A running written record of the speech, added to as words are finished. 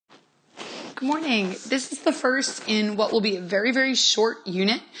Good morning. This is the first in what will be a very, very short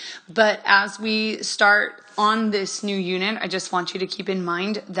unit, but as we start on this new unit, I just want you to keep in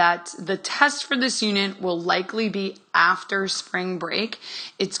mind that the test for this unit will likely be after spring break.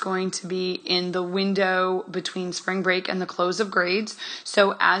 It's going to be in the window between spring break and the close of grades.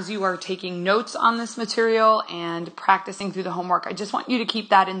 So as you are taking notes on this material and practicing through the homework, I just want you to keep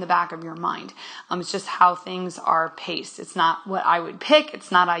that in the back of your mind. It's just how things are paced. It's not what I would pick.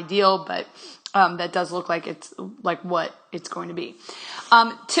 It's not ideal, but that does look like it's like what it's going to be.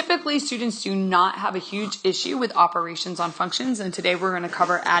 Typically, students do not have a huge issue with operations on functions, and today we're going to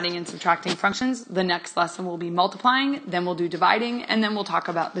cover adding and subtracting functions. The next lesson will be multiplying, then we'll do dividing, and then we'll talk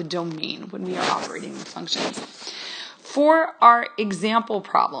about the domain when we are operating with functions. For our example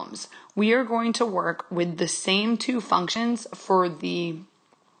problems, we are going to work with the same two functions for the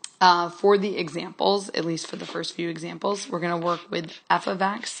examples, at least for the first few examples. We're going to work with f of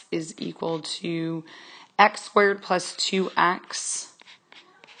x is equal to x squared plus 2x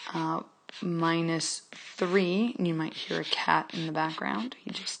minus 3. And you might hear a cat in the background.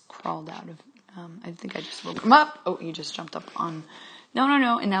 He just crawled out of, I think I just woke him up. Oh, he just jumped up on, no.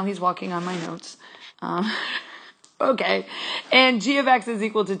 And now he's walking on my notes. Okay, and g of x is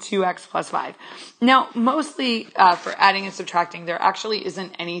equal to 2x plus 5. Now, mostly for adding and subtracting, there actually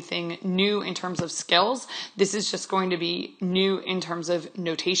isn't anything new in terms of skills. This is just going to be new in terms of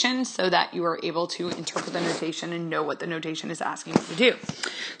notation so that you are able to interpret the notation and know what the notation is asking you to do.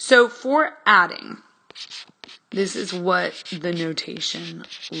 So for adding, this is what the notation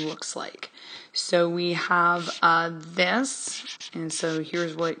looks like. So we have this, and so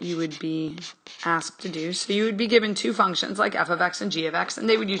here's what you would be asked to do. So you would be given two functions like f of x and g of x, and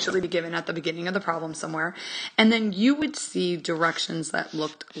they would usually be given at the beginning of the problem somewhere. And then you would see directions that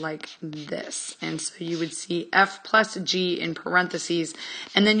looked like this. And so you would see f plus g in parentheses,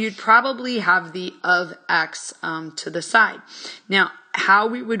 and then you'd probably have the of x to the side. Now, how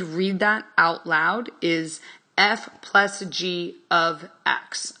we would read that out loud is f plus g of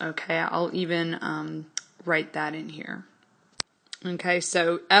x. Okay, I'll even write that in here. Okay,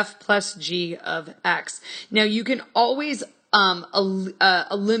 so f plus g of x. Now you can always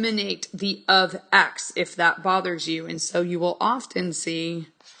eliminate the of x if that bothers you, and so you will often see,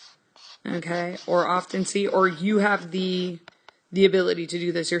 okay, or you have the ability to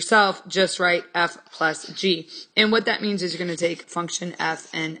do this yourself, just write f plus g. And what that means is you're going to take function f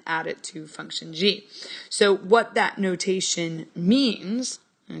and add it to function g. So what that notation means,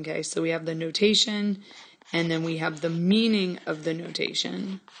 okay, so we have the notation and then we have the meaning of the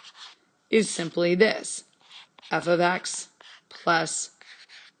notation is simply this, f of x plus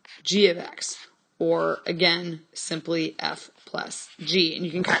g of x, or again, simply f plus g. And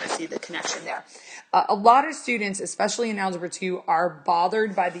you can kind of see the connection there. A lot of students, especially in Algebra 2, are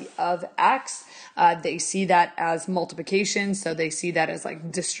bothered by the of x. They see that as multiplication, so they see that as like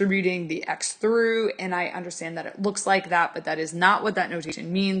distributing the x through, and I understand that it looks like that, but that is not what that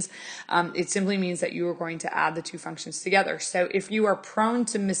notation means. It simply means that you are going to add the two functions together. So if you are prone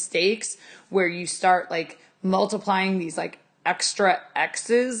to mistakes where you start like multiplying these like extra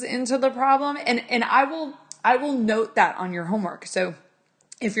x's into the problem, and I will note that on your homework. So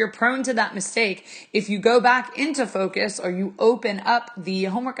if you're prone to that mistake, if you go back into Focus or you open up the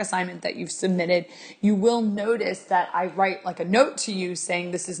homework assignment that you've submitted, you will notice that I write like a note to you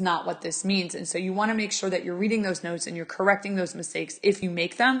saying this is not what this means. And so you want to make sure that you're reading those notes and you're correcting those mistakes if you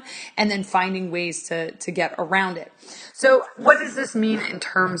make them, and then finding ways to get around it. So what does this mean in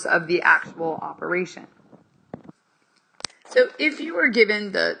terms of the actual operation? So if you were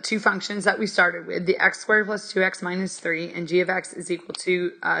given the two functions that we started with, the x squared plus 2x minus 3 and g of x is equal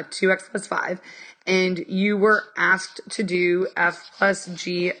to 2x plus 5, and you were asked to do f plus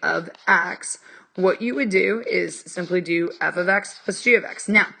g of x, what you would do is simply do f of x plus g of x.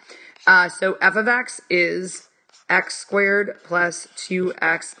 Now, so f of x is x squared plus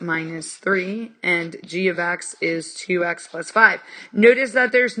 2x minus 3, and g of x is 2x plus 5. Notice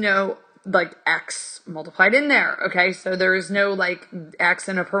that there's no like x multiplied in there, okay? So there is no like x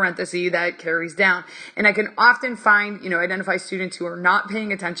in a parenthesis that carries down. And I can often find, identify students who are not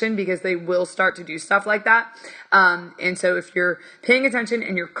paying attention because they will start to do stuff like that. And so if you're paying attention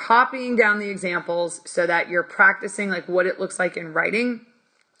and you're copying down the examples so that you're practicing like what it looks like in writing,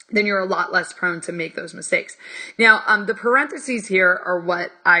 then you're a lot less prone to make those mistakes. Now, the parentheses here are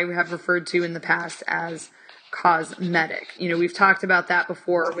what I have referred to in the past as cosmetic. We've talked about that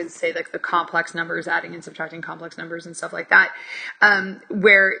before with, say, like the complex numbers, adding and subtracting complex numbers and stuff like that,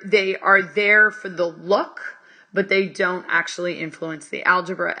 where they are there for the look, but they don't actually influence the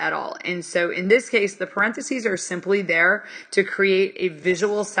algebra at all. And so in this case, the parentheses are simply there to create a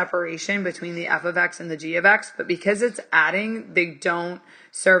visual separation between the f of x and the g of x, but because it's adding, they don't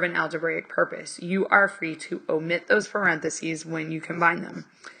serve an algebraic purpose. You are free to omit those parentheses when you combine them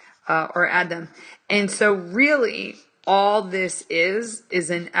or add them. And so really, all this is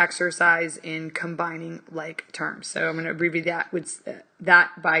an exercise in combining like terms. So I'm going to abbreviate that with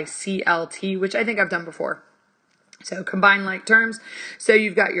that by CLT, which I think I've done before. So combine like terms. So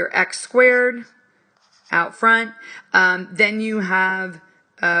you've got your x squared out front. Then you have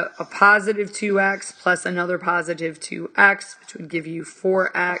a positive 2x plus another positive 2x, which would give you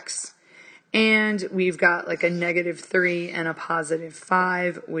 4x. And we've got like a negative 3 and a positive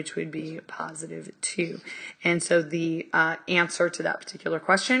 5, which would be positive 2. And so the answer to that particular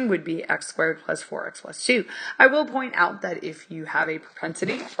question would be x squared plus 4x plus 2. I will point out that if you have a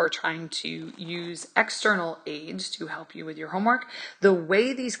propensity for trying to use external aids to help you with your homework, the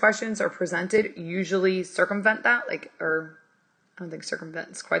way these questions are presented usually circumvent that, I don't think circumvent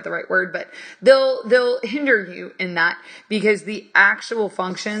is quite the right word, but they'll hinder you in that because the actual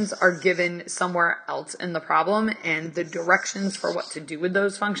functions are given somewhere else in the problem, and the directions for what to do with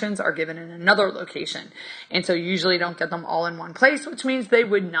those functions are given in another location. And so you usually don't get them all in one place, which means they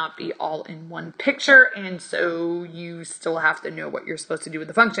would not be all in one picture, and so you still have to know what you're supposed to do with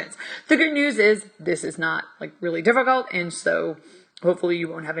the functions. The good news is this is not really difficult, and so hopefully you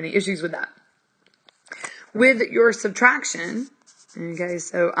won't have any issues with that. With your subtraction, okay,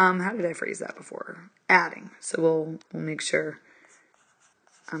 so how did I phrase that before? Adding. So we'll make sure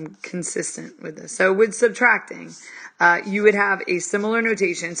I'm consistent with this. So with subtracting, you would have a similar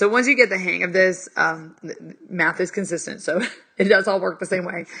notation. So once you get the hang of this, math is consistent, so it does all work the same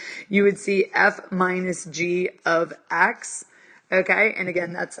way. You would see f minus g of x. Okay, and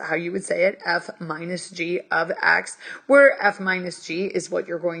again, that's how you would say it, f minus g of x, where f minus g is what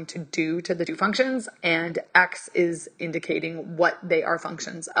you're going to do to the two functions, and x is indicating what they are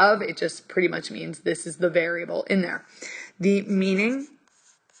functions of. It just pretty much means this is the variable in there. The meaning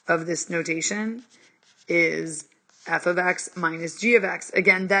of this notation is f of x minus g of x.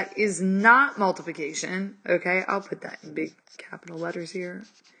 Again, that is not multiplication. Okay, I'll put that in big capital letters here.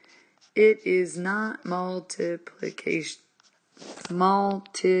 It is not multiplication. There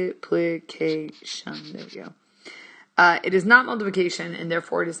we go. It is not multiplication, and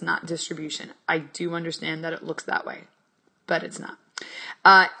therefore it is not distribution. I do understand that it looks that way, but it's not.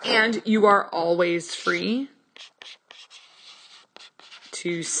 And you are always free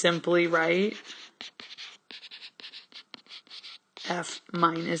to simply write f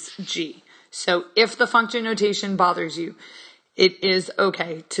minus g. So if the function notation bothers you, it is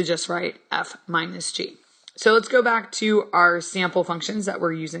okay to just write f minus g. So let's go back to our sample functions that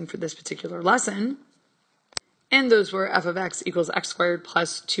we're using for this particular lesson. And those were f of x equals x squared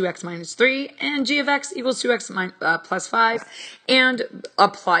plus 2x minus 3, and g of x equals 2x plus 5, and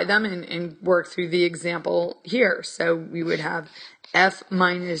apply them and work through the example here. So we would have f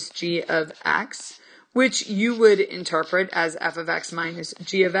minus g of x, which you would interpret as f of x minus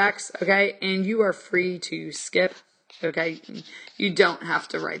g of x, okay? And you are free to skip, okay? You don't have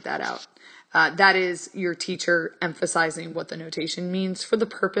to write that out. That is your teacher emphasizing what the notation means for the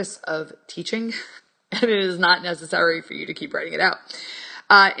purpose of teaching, and it is not necessary for you to keep writing it out.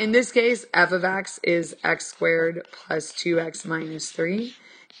 In this case, f of x is x squared plus 2x minus 3,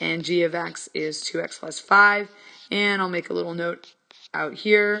 and g of x is 2x plus 5, and I'll make a little note out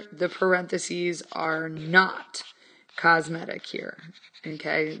here. The parentheses are not cosmetic here,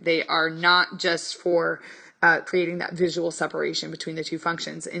 okay? They are not just for creating that visual separation between the two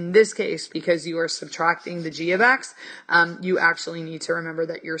functions. In this case, because you are subtracting the g of x, you actually need to remember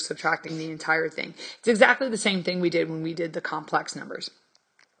that you're subtracting the entire thing. It's exactly the same thing we did when we did the complex numbers.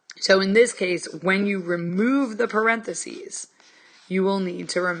 So in this case, when you remove the parentheses, you will need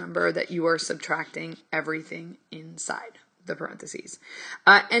to remember that you are subtracting everything inside the parentheses.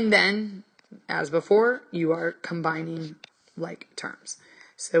 And then, as before, you are combining like terms.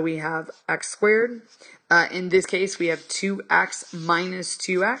 So we have x squared. In this case, we have 2x minus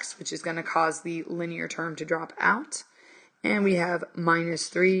 2x, which is going to cause the linear term to drop out. And we have minus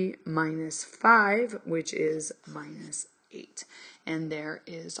 3 minus 5, which is minus 8. And there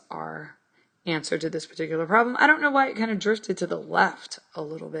is our answer to this particular problem. I don't know why it kind of drifted to the left a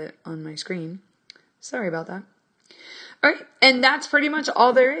little bit on my screen. Sorry about that. All right, and that's pretty much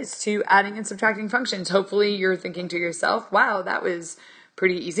all there is to adding and subtracting functions. Hopefully you're thinking to yourself, wow, that was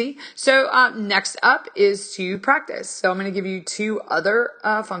pretty easy. So next up is to practice. So I'm going to give you two other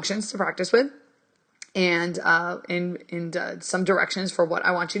functions to practice with. and some directions for what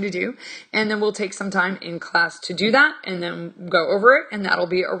I want you to do. And then we'll take some time in class to do that and then go over it. And that'll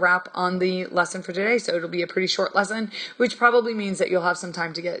be a wrap on the lesson for today. So it'll be a pretty short lesson, which probably means that you'll have some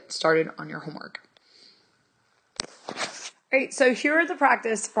time to get started on your homework. All right, so here are the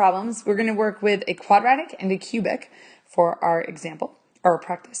practice problems. We're going to work with a quadratic and a cubic for our example, or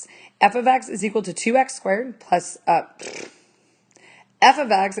practice. F of x is equal to 2x squared plus, f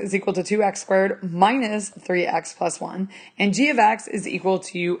of x is equal to 2x squared minus 3x plus 1, and g of x is equal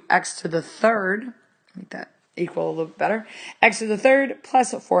to x to the third, make that equal a little bit better, x to the third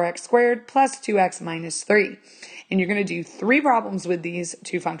plus 4x squared plus 2x minus 3. And you're going to do 3 problems with these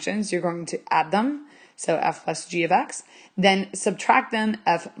 2 functions. You're going to add them, so f plus g of x, then subtract them,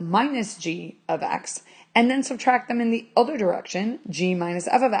 f minus g of x, and then subtract them in the other direction, g minus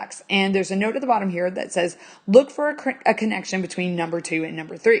f of x. And there's a note at the bottom here that says, look for a connection between number 2 and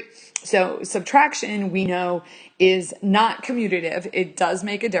number 3. So subtraction, we know, is not commutative. It does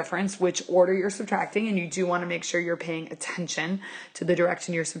make a difference which order you're subtracting, and you do want to make sure you're paying attention to the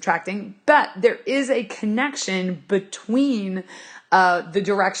direction you're subtracting. But there is a connection between the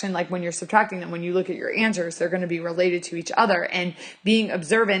direction, like when you're subtracting them, when you look at your answers, they're going to be related to each other, and being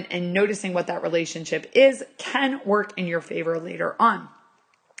observant and noticing what that relationship is can work in your favor later on.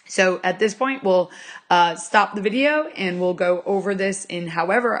 So at this point, we'll stop the video and we'll go over this in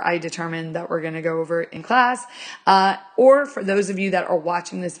however I determine that we're going to go over it in class. Or for those of you that are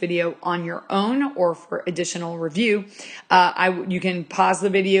watching this video on your own or for additional review, you can pause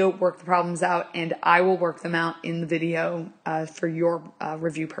the video, work the problems out, and I will work them out in the video for your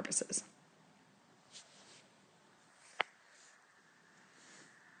review purposes.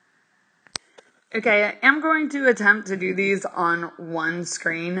 Okay, I am going to attempt to do these on one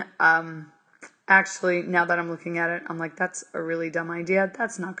screen. Actually, now that I'm looking at it, I'm like, that's a really dumb idea.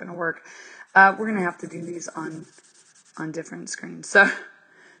 That's not going to work. We're going to have to do these on different screens.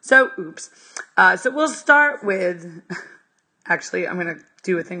 So oops. So we'll start with, actually, I'm going to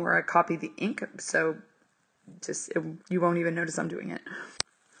do a thing where I copy the ink. So you won't even notice I'm doing it.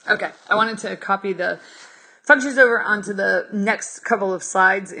 Okay, I wanted to copy the functions over onto the next couple of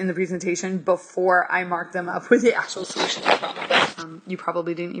slides in the presentation before I mark them up with the actual solution of the problem. You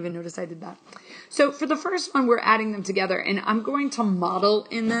probably didn't even notice I did that. So for the first one, we're adding them together, and I'm going to model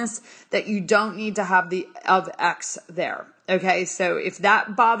in this that you don't need to have the of x there. Okay, so if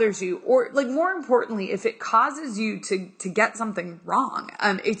that bothers you, or like more importantly, if it causes you to get something wrong,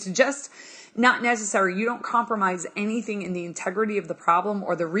 it's just not necessary. You don't compromise anything in the integrity of the problem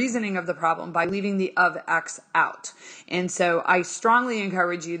or the reasoning of the problem by leaving the of x out. And so I strongly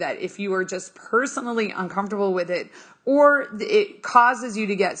encourage you that if you are just personally uncomfortable with it, or it causes you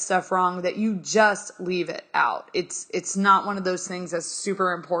to get stuff wrong, that you just leave it out. It's not one of those things that's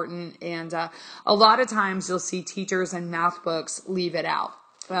super important. And a lot of times you'll see teachers and math books leave it out.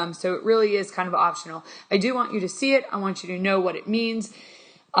 So it really is kind of optional. I do want you to see it. I want you to know what it means.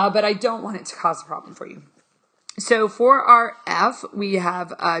 But I don't want it to cause a problem for you. So for our f, we have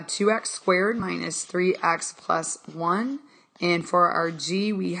 2x squared minus 3x plus 1. And for our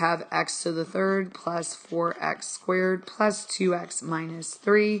g, we have x to the third plus 4x squared plus 2x minus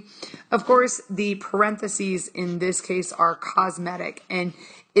 3. Of course, the parentheses in this case are cosmetic. And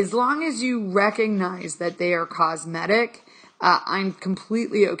as long as you recognize that they are cosmetic, I'm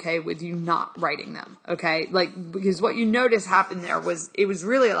completely okay with you not writing them, okay? Because what you notice happened there was, it was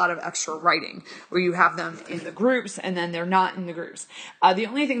really a lot of extra writing where you have them in the groups and then they're not in the groups. The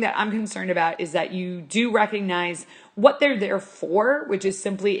only thing that I'm concerned about is that you do recognize what they're there for, which is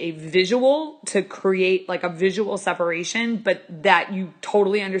simply a visual to create like a visual separation, but that you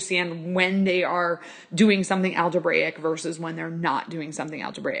totally understand when they are doing something algebraic versus when they're not doing something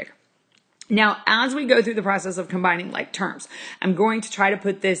algebraic. Now, as we go through the process of combining like terms, I'm going to try to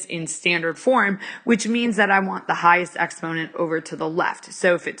put this in standard form, which means that I want the highest exponent over to the left.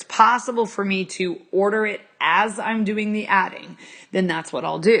 So if it's possible for me to order it as I'm doing the adding, then that's what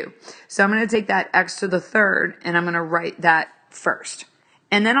I'll do. So I'm going to take that x to the third and I'm going to write that first.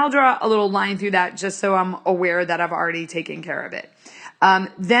 And then I'll draw a little line through that just so I'm aware that I've already taken care of it.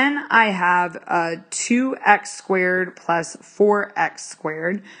 Then I have 2x squared plus 4x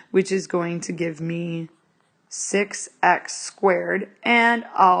squared, which is going to give me 6x squared, and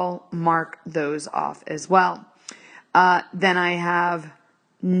I'll mark those off as well. Then I have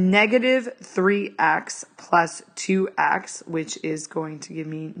negative 3x plus 2x, which is going to give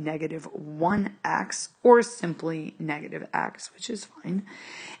me negative 1x, or simply negative x, which is fine.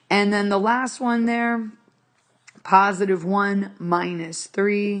 And then the last one there, positive 1 minus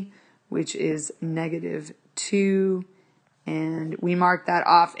 3, which is negative 2, And we mark that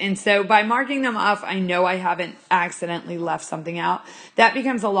off. And so by marking them off, I know I haven't accidentally left something out. That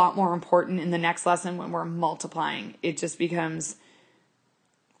becomes a lot more important in the next lesson when we're multiplying. It just becomes,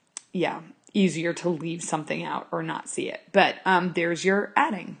 easier to leave something out or not see it. But there's your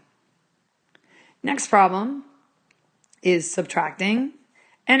adding. Next problem is subtracting.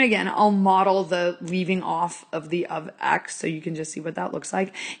 And again, I'll model the leaving off of the of x so you can just see what that looks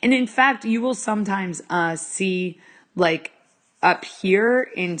like. And in fact, you will sometimes see like up here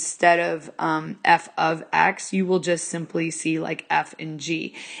instead of f of x, you will just simply see like f and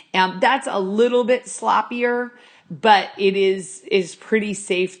g. That's a little bit sloppier, but it is pretty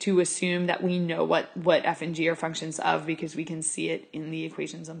safe to assume that we know what f and g are functions of because we can see it in the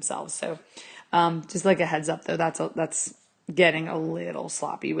equations themselves. So just like a heads up though, that's getting a little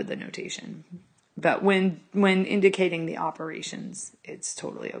sloppy with the notation. But when indicating the operations, it's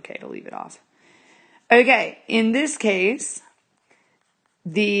totally okay to leave it off. Okay, in this case,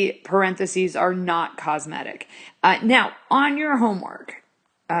 the parentheses are not cosmetic. Now, on your homework,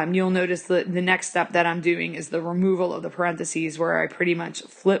 you'll notice that the next step that I'm doing is the removal of the parentheses, where I pretty much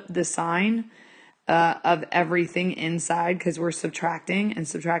flip the sign of everything inside because we're subtracting, and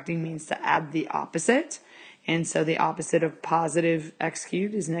subtracting means to add the opposite. And so the opposite of positive x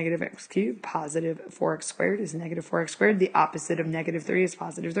cubed is negative x cubed. Positive 4x squared is negative 4x squared. The opposite of negative 3 is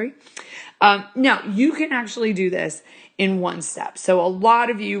positive 3. Now, you can actually do this in one step. So a lot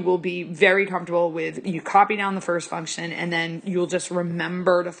of you will be very comfortable with, you copy down the first function and then you'll just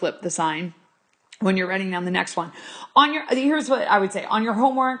remember to flip the sign when you're writing down the next one. Here's what I would say. On your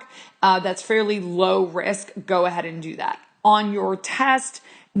homework, that's fairly low risk. Go ahead and do that. On your test,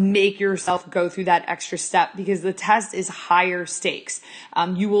 make yourself go through that extra step because the test is higher stakes.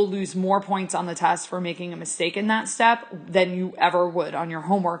 You will lose more points on the test for making a mistake in that step than you ever would on your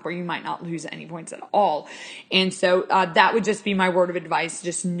homework, where you might not lose any points at all. And so that would just be my word of advice.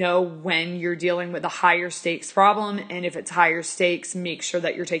 Just know when you're dealing with a higher stakes problem. And if it's higher stakes, make sure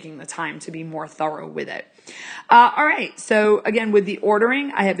that you're taking the time to be more thorough with it. All right. So again, with the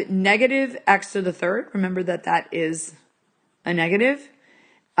ordering, I have negative x to the third. Remember that is a negative.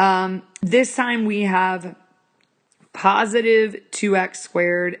 This time we have positive 2x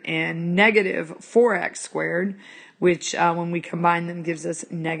squared and negative 4x squared, which when we combine them gives us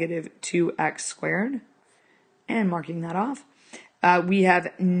negative 2x squared. And marking that off. We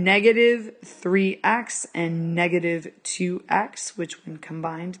have negative 3x and negative 2x, which when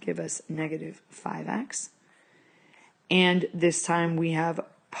combined give us negative 5x. And this time we have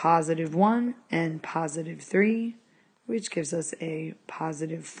positive 1 and positive 3. Which gives us a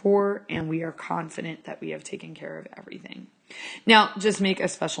positive 4, and we are confident that we have taken care of everything. Now, just make a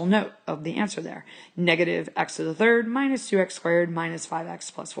special note of the answer there. Negative x to the third minus 2x squared minus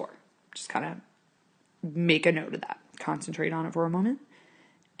 5x plus 4. Just kind of make a note of that. Concentrate on it for a moment.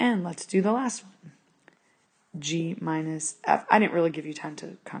 And let's do the last one. G minus f. I didn't really give you time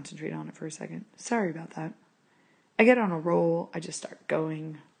to concentrate on it for a second. Sorry about that. I get on a roll. I just start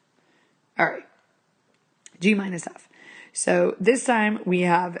going. All right. G minus f. So this time we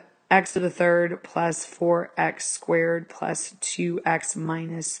have x to the third plus 4x squared plus 2x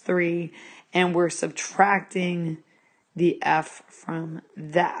minus 3, and we're subtracting the f from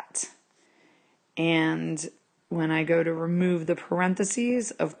that. And when I go to remove the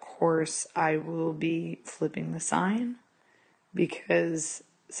parentheses, of course, I will be flipping the sign because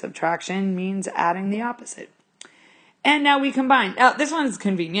subtraction means adding the opposite. And now we combine. Now, this one's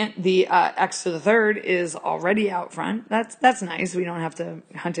convenient. The x to the third is already out front. That's nice. We don't have to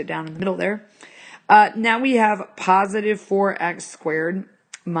hunt it down in the middle there. Now we have positive 4x squared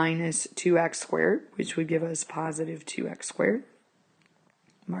minus 2x squared, which would give us positive 2x squared.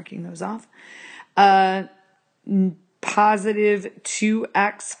 Marking those off. Positive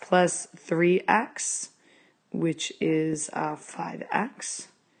 2x plus 3x, which is 5x.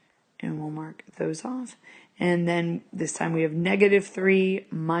 And we'll mark those off. And then this time we have negative 3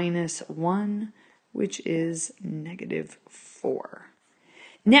 minus 1, which is negative 4.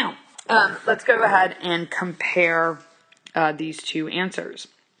 Now, let's go ahead and compare these two answers.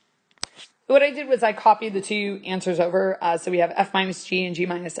 What I did was I copied the two answers over. So we have f minus g and g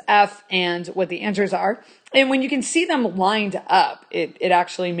minus f and what the answers are. And when you can see them lined up, it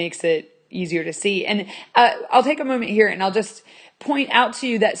actually makes it easier to see. And I'll take a moment here and I'll just point out to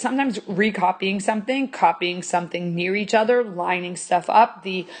you that sometimes recopying something, copying something near each other, lining stuff up,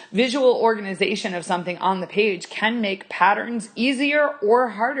 the visual organization of something on the page can make patterns easier or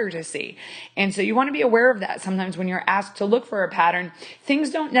harder to see. And so you want to be aware of that. Sometimes when you're asked to look for a pattern, things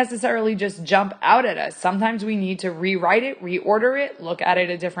don't necessarily just jump out at us. Sometimes we need to rewrite it, reorder it, look at it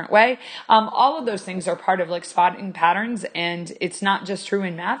a different way. All of those things are part of like spotting patterns, and it's not just true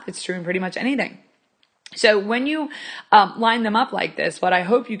in math, it's true in pretty much anything. So when you line them up like this, what I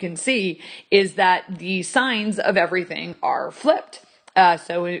hope you can see is that the signs of everything are flipped.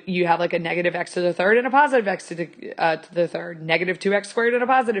 So you have like a negative x to the third and a positive x to the third, negative 2x squared and a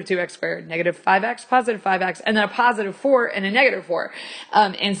positive 2x squared, negative 5x, positive 5x, and then a positive 4 and a negative 4.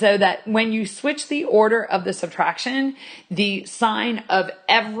 And so that when you switch the order of the subtraction, the sign of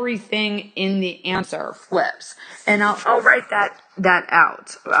everything in the answer flips. And I'll write that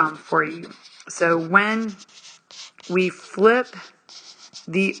out for you. So when we flip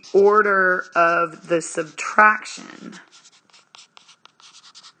the order of the subtraction,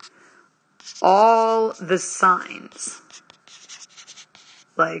 all the signs,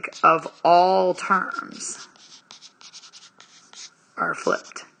 like of all terms, are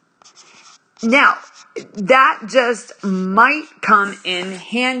flipped. Now, that just might come in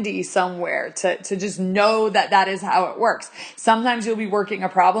handy somewhere to just know that that is how it works. Sometimes you'll be working a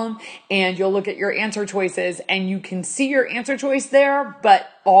problem and you'll look at your answer choices and you can see your answer choice there, but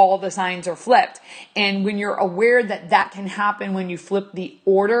all the signs are flipped. And when you're aware that that can happen when you flip the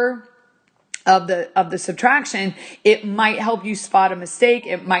order of the subtraction, it might help you spot a mistake.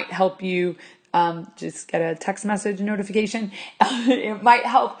 It might help you just get a text message notification. It might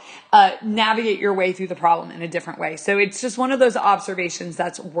help navigate your way through the problem in a different way. So it's just one of those observations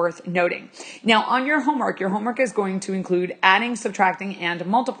that's worth noting. Now, on your homework is going to include adding, subtracting, and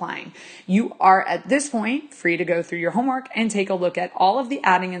multiplying. You are at this point free to go through your homework and take a look at all of the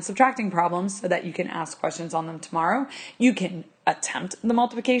adding and subtracting problems so that you can ask questions on them tomorrow. You can attempt the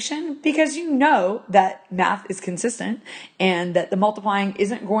multiplication because you know that math is consistent and that the multiplying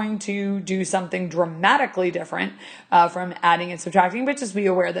isn't going to do something dramatically different from adding and subtracting, but just be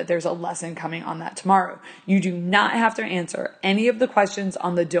aware that there's a lesson coming on that tomorrow. You do not have to answer any of the questions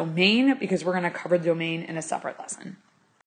on the domain because we're going to cover the domain in a separate lesson.